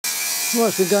Well,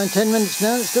 it's been going 10 minutes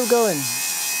now. It's still going.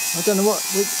 I don't know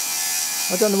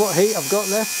what heat I've got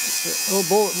left or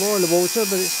boiler water,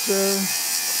 but it's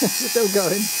still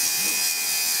going.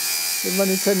 Been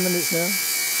running 10 minutes now.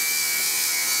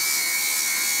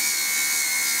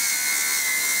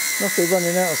 Must be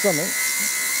running out of something.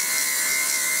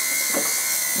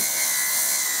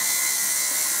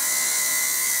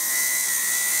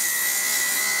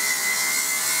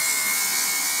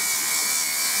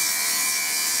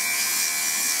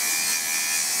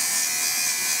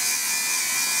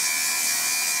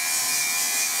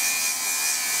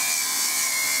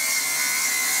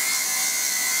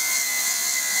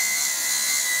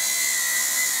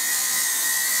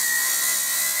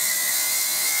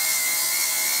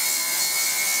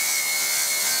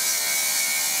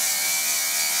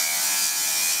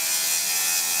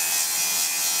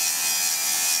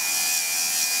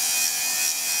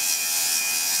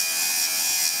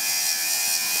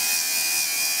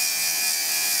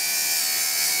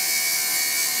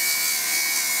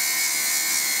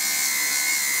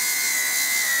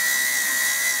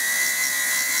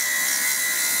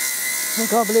 I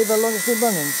can't believe how long it's been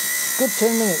running. Good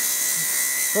 10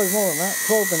 minutes. Probably more than that,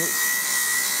 12 minutes.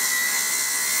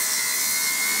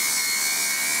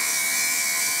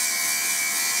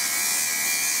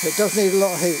 It does need a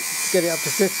lot of heat to get it up to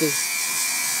 50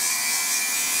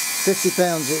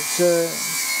 pounds. It's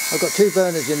I've got two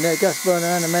burners in there, gas burner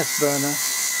and a mess burner.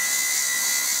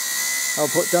 I'll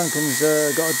put Duncan's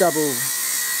got a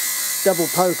double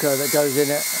poker that goes in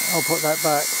it. I'll put that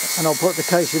back and I'll put the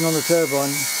casing on the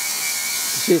turbine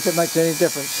to see if it makes any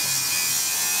difference.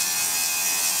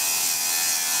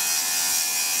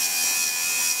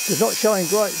 It's not showing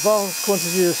great vast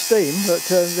quantities of steam, but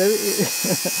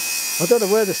I don't know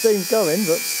where the steam's going,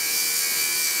 but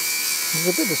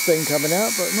there's a bit of steam coming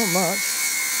out, but not much.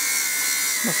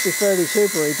 Must be fairly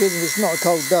superheated, and it's not a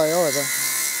cold day either.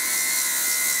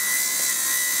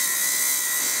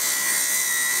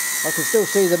 I can still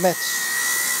see the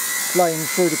meths playing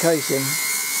through the casing.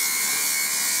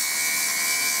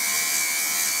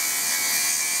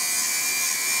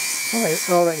 I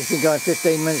reckon it's been going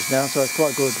 15 minutes now, so it's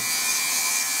quite good.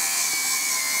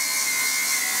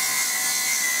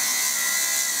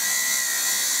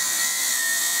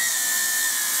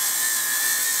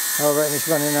 I reckon it's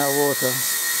running out of water.